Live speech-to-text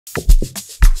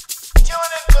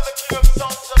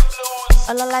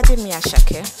Olalaje mi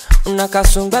ashake. Una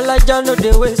kasumbala ja no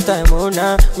dey waste time, oh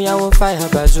nah. Me I want fire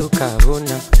bazooka, oh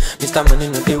nah. Mr. Money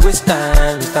no dey waste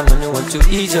time, Mr. Money want to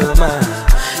ease your mind.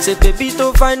 Say baby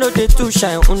don't find no dey too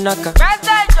shine, unaka.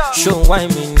 Show why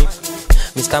me ni.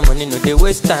 Mr. Money no dey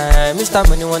waste time, Mr.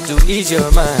 Money want to ease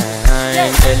your mind.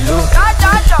 Hello,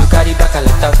 you carry back a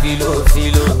lot of filo.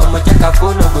 I'ma check a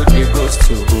phone, no go dey ghost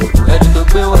you. Ready to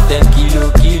pay what 10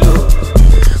 kilo.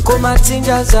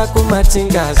 Kumatingaza,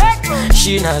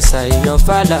 Shinasa in your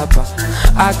falapa.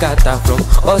 Agata from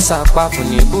Osapa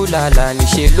funi bulala.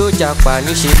 Nishe lo japa.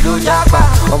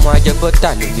 Omo aje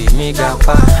bota lo be me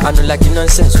gapa. I no like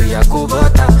nonsense, we ya go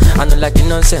bota.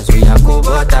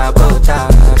 Bota.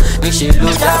 Nishe lo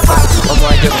japa. Omo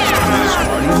aje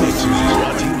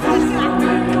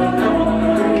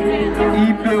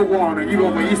EP1, you go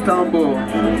from Istanbul.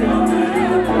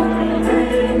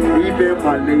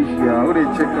 Malaysia, who they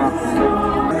check out?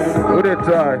 Who they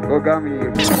try? Ogami,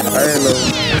 hello.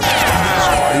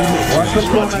 What's up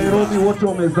from Nairobi? What's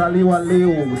up, Mezaliwa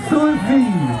Leo? Suzy.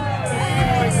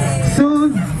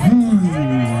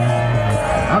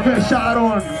 I'm gonna shout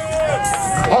on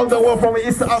all the way from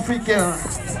East Africa,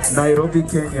 Nairobi,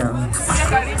 Kenya.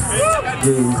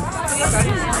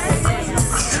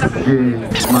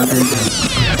 Malaysia.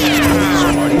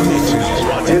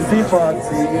 You see,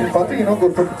 Party, you don't go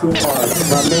talk too much.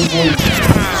 That language.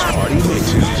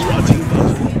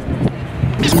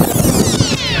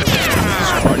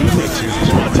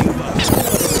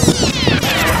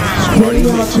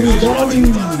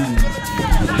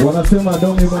 Wanasema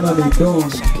domi bana ni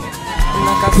don.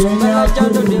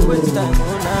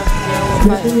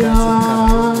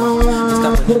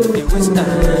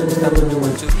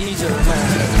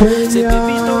 Kenya say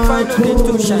baby don't find no dey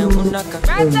too shine, unaka.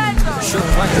 Show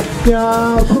why.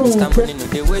 Mr. Money no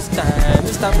dey waste time,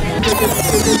 Mr. Money no dey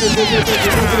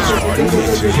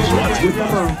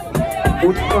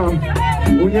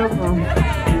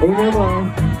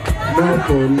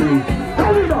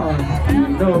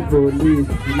No police,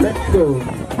 let's go.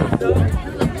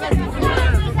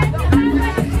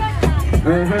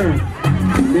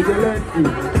 Vigilante.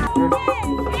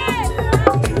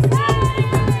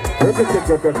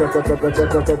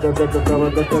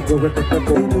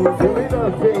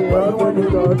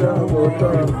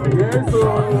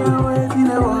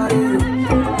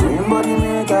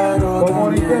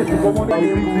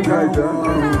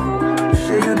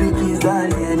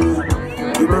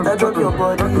 You better drop your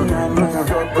body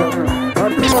and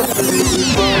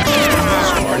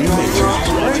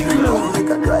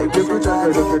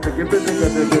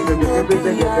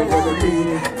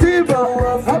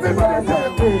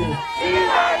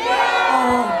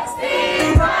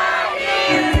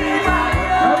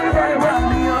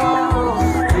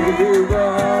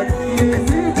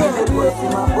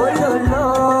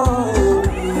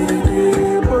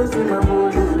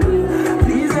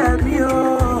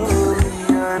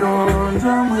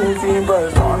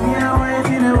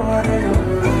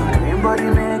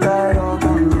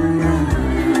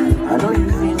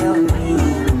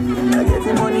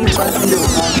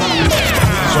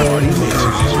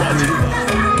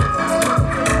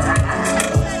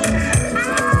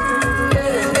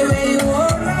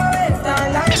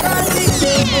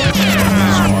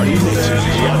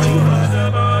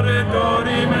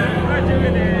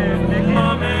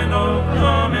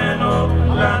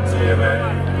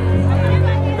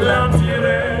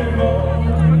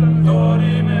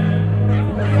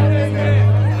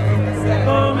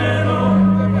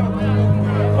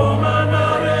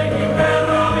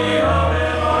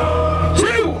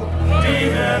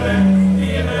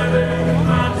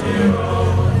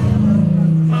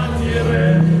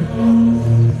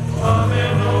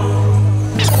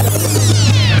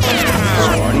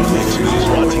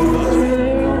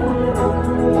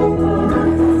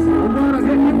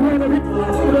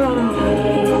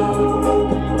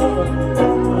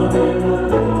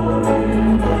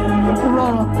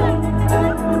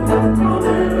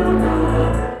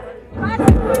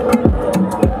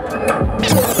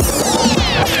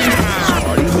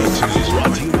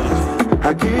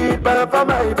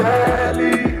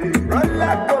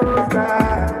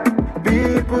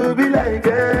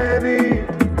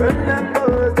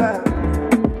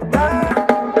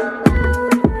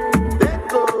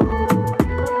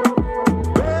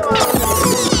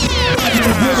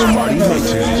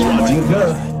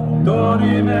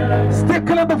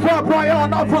feeling the vibe right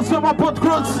on Afro Summer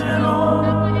Podcast.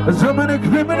 Dominic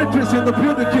Ministries in the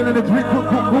building, killing it.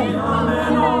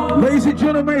 Ladies and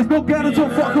gentlemen, it's not getting so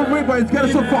fucking weird, but it's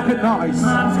getting so fucking nice.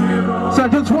 So I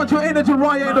just want your energy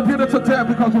right in the building today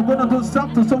because we're gonna do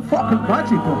something so fucking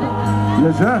magical.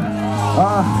 Yes, sir.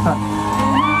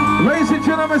 Ladies and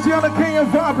gentlemen, see on the King of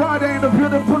Vibe right there in the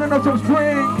building, pulling up some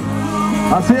string.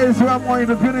 I see it's right more in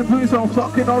the building, please, some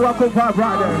fucking Oracle Vibe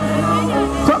right there.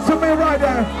 Talk to me right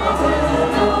there.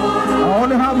 I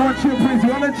only have one chip, please.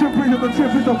 The only chip, please, is the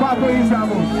chip is the Vibe for his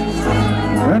album.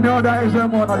 And the other is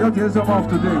them one, I just get some off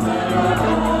today.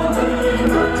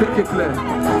 Take it clear. I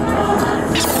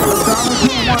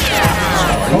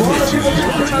want to give a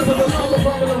big shout out to the Summer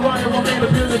Family right now in the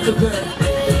building today.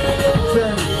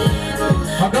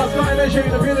 I got Sky Nation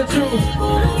in the building too.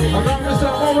 I got Mr.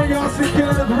 Owen, y'all see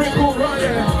killing the drink cool right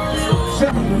there.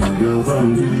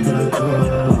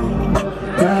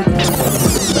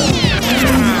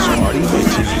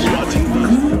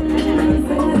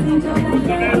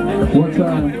 What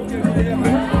time?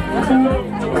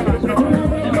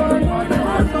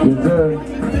 Yes, sir.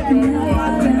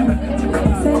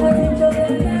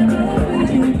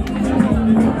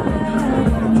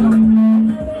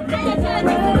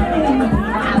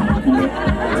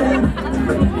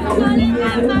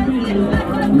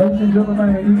 Ladies and gentlemen,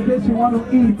 in case you want to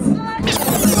eat,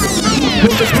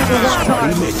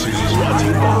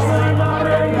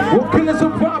 we're killing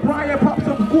some pop right here, pop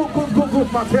some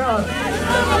good, my God.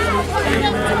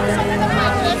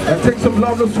 And take some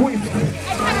love to sweet.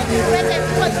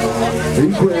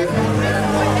 Equal.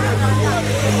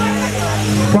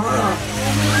 Fire.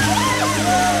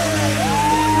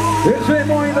 There's way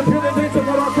more in the building, there's a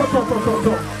lot of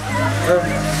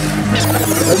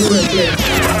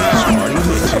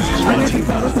I need to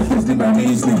tell us the system by me.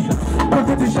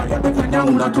 Competition, you can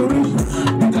young not to reach.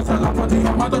 Because I love the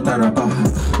Amado Tarapa.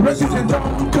 Resident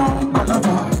down,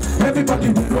 Calabar. Everybody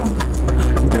be wrong.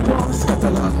 The wrong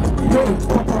scatterland. Yo,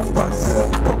 pop off pass.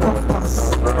 Pop off pass.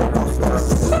 Pop off pass.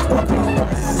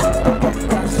 Pop off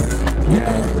pass.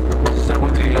 Yeah.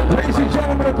 Ladies and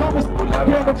gentlemen, come on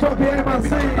the truck here,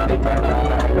 MIC.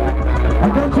 I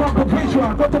don't talk a picture. I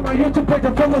go to my YouTube page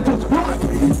and follow subscribe.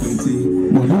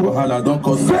 But you all don't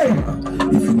cause say.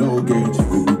 If you know get, you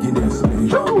will begin to say.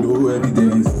 No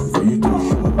evidence for you to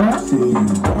show. Say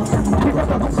you got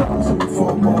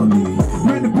for money.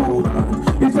 When the boat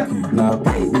it's a kidnap,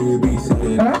 baby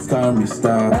say scam me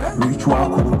star. Ritual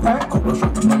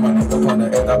corruption. No money up on the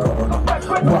head of corner.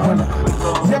 Wahala,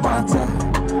 Yabata,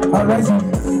 arising.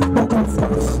 Pop up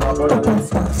stars, pop up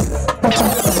stars, pop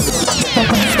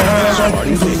up stars.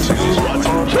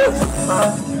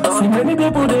 See many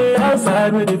people they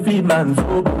outside where they feed man's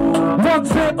hope.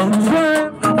 What's it on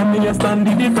time? I mean you stand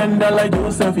the defender like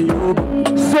Joseph Yob.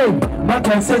 So, but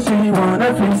I said she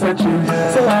wanna feel searching.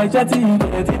 So I chatty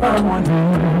get if I want to.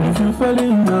 If you fall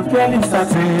in love, girl is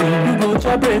satin. You go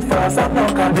to breakfast and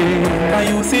knock a day. And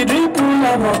you see drink pool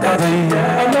and knock a day.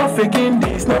 I'm not faking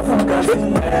this, not fugazi.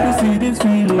 You see this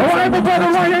feeling. Oh, everybody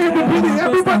right here in the building.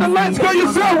 Everybody let's go. You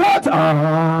say what?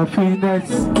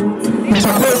 Finesse. It's a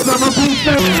place I'm a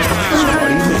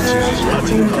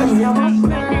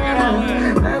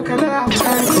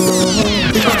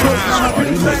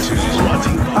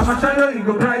I'm a child you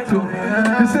go bright to.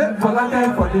 You say for like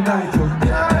time for the night. You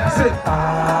say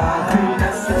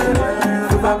happiness.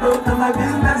 If I broke down my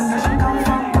business,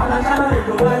 I'm a child you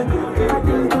go bright to.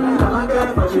 I'm a girl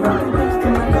for the night.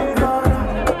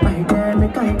 My girl, me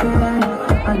kind girl.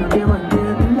 I know they want to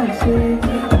do like shit.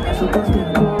 I'm supposed to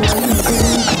go.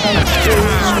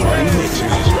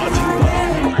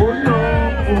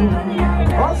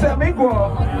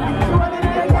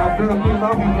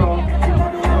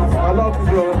 I love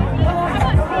you, bro.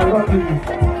 I love you.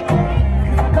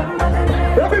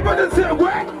 Everybody say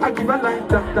what? I give a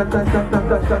light.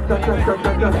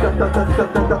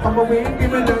 I'm a wing,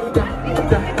 give a light.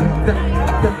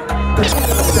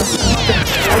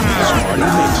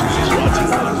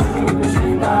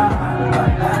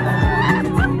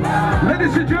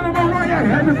 Ladies and gentlemen, right here,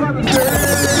 everybody say.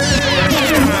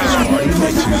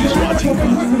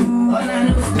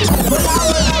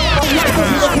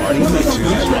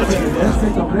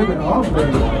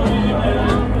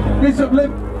 Listen,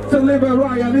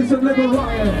 Ryan.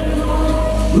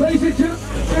 Ladies and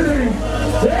gentlemen,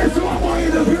 there's someone in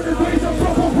the building, there's a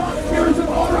proper party, there's an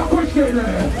aura question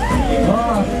there.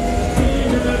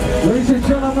 Ladies and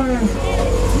gentlemen,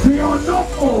 they are not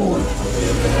old.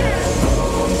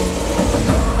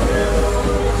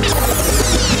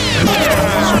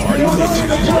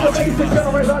 Ladies and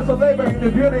gentlemen, that's the labor in the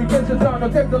building, gets it down,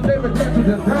 take the labor, get to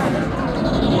the time.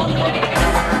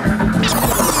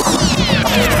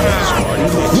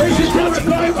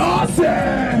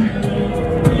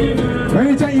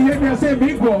 say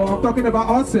Miguel, I'm talking about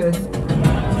us.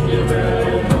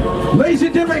 Ladies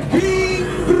and gentlemen, King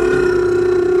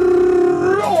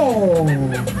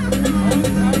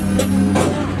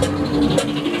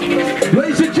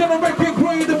Ladies and gentlemen, King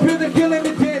Roy in the building, killing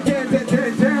it.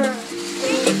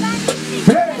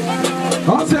 Hey,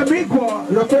 I'll say Miguel,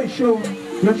 your face show,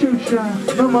 your shoes shine.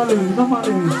 No money,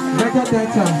 mega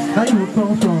data, now you will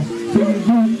come from. So you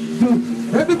do.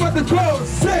 Everybody close,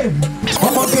 say,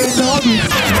 I'm gonna get all this.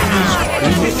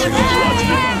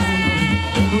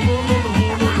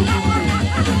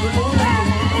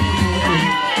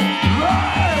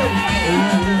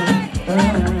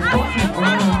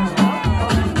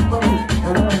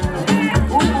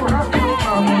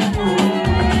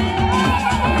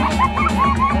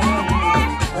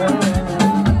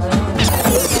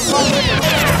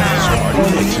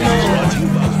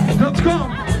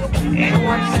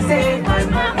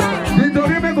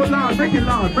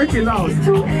 Make it loud.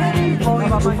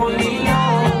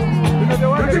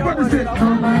 Everybody say,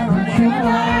 Mama, don't you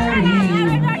worry.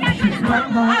 She's my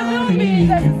mommy.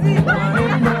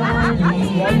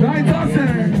 Right, that's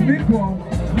it.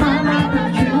 Mama,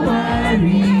 don't you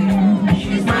worry.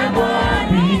 She's my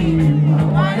mommy.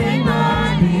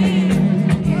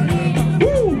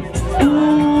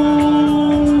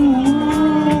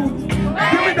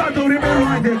 Give me that the limit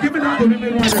right there. Choke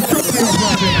me up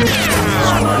right there.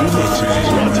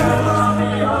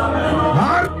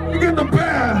 Get the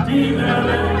bear.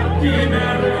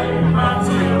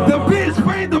 The bills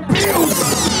pay the bills.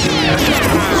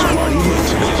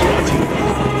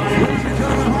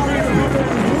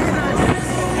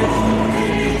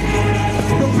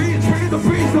 The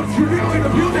bills don't you know in the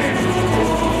building.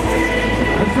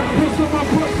 It's time to put my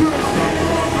foot through.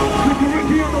 You can ring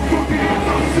here on the fucking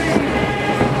MC.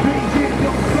 Things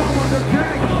don't come on the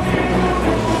deck.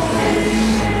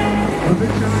 The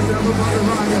big time never by the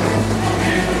riot.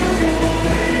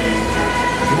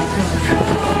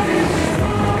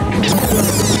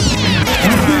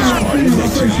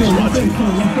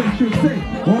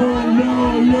 Oh no.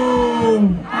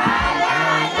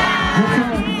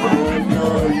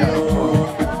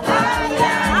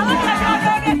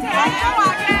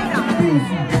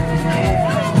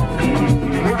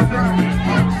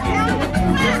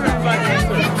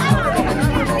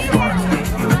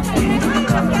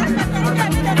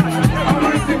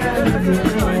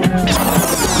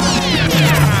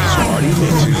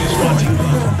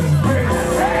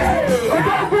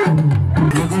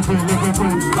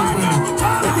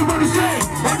 Everybody say,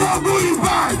 I don't believe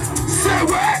bad. Say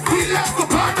where we left the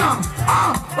partner. I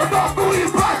don't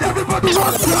believe bad. Everybody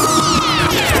wants to.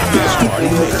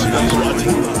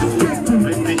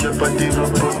 Baby, your body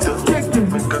roboto.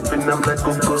 Wake up and I'm like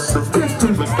Gogoso.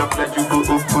 Wake up like you go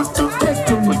Okoto.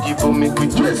 Would you for me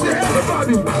with you?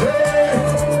 Everybody,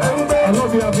 I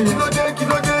love you, Abby.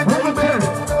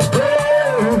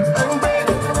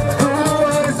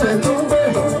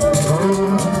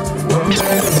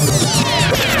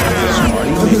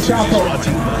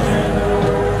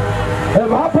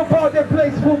 If I propose a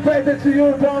place full better to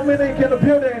you, Dominic in the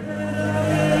building.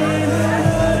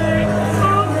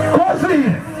 Crossley!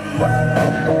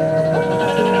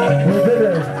 We did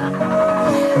it.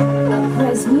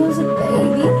 Nice music,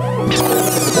 baby.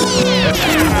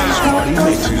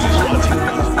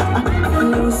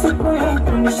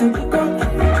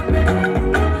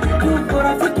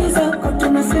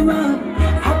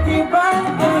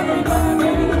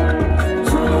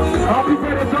 Happy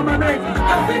birthday, Dominic!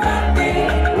 Happy birthday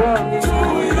to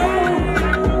you!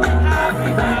 Happy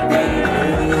birthday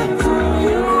to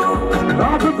you!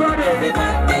 Happy birthday,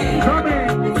 Dominic!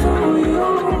 To you!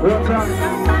 Rock us!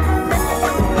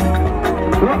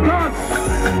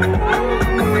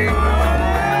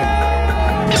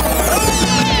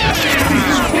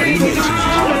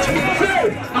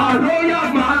 I know your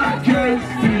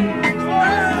majesty.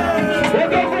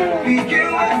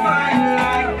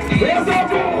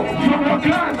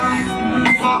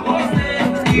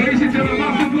 Ladies and gentlemen,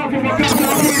 massive love for my cousin,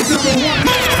 I'm going to number one.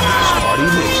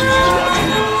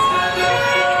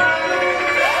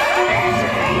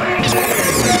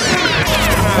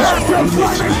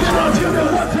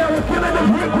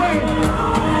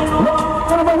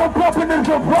 We're popping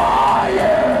into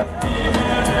fire.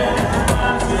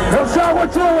 That's how we're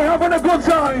doing, we're having a good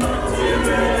time.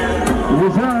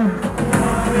 Good time.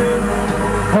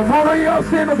 From all of y'all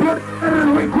seeing the building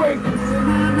real quick.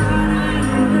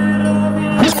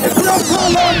 It's no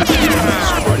problem.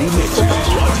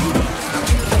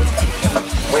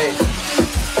 Wait.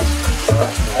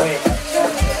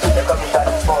 They're coming back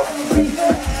for me.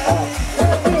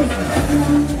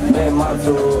 Let's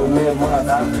have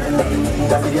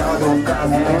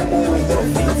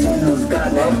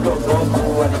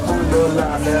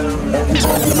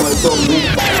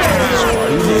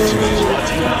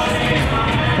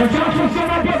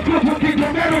some best group of King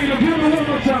Romero in the building one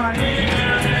more time.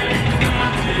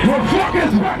 We're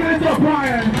fucking smacking it up,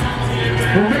 Brian.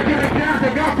 We're making it down to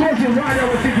God closing right there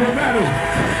with King Romero.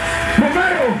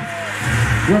 Romero!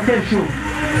 Your face show.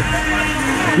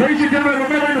 Ladies and gentlemen,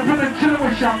 Romero in the building chilling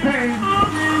with champagne.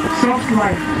 Soft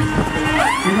life.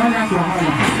 You know that's the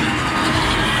highlight.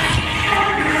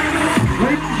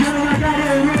 Ladies and gentlemen, I got it,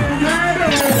 Romero!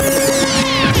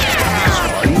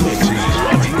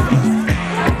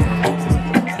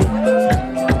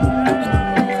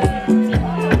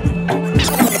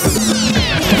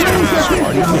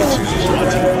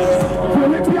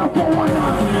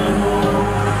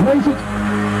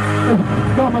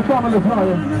 Got my family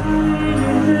fire.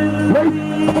 Wait,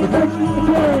 the next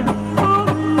game.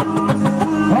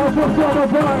 Afro Summer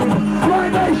Pride.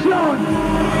 Right Nation.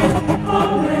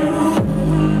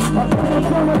 Afro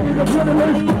Summer in the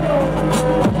Let's go.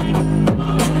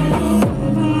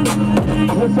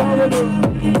 Let's all do.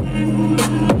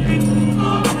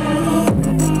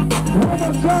 One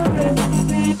more time.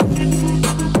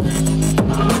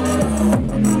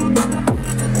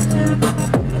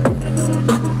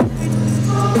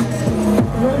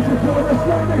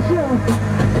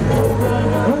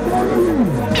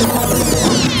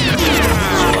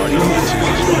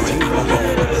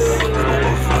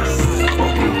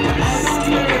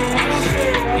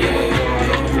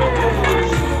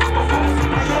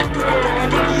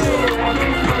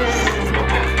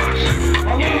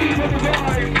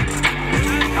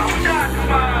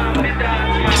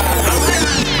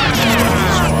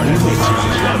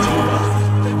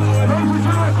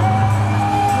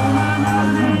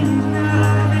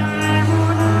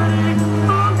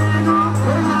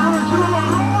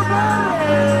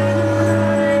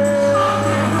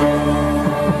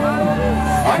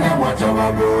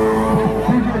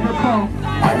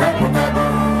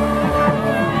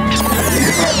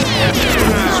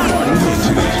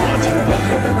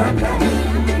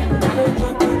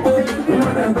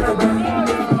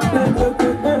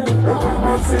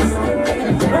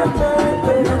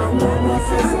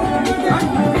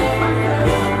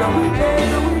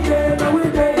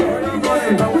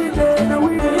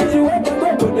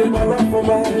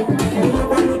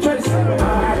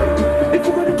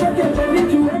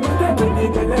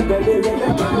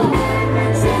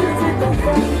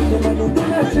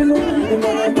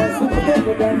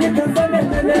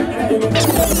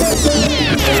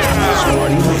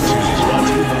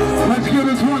 Let's give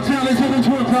this one time, let's give this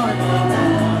one time.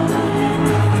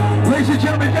 Ladies and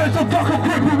gentlemen, there's the fucking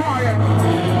quick Ryan.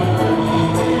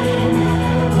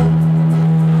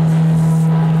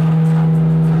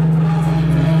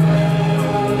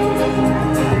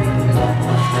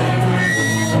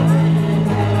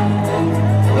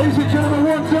 Ladies and gentlemen,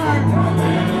 one time.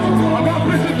 I got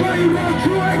Mr.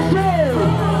 312XO.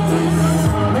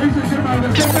 Ladies and gentlemen,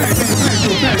 let's go back.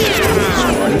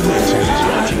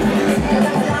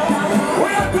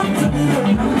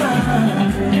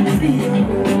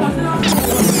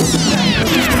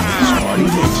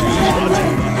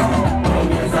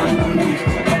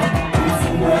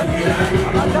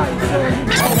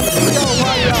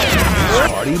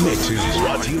 Party Mixes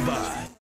brought to you by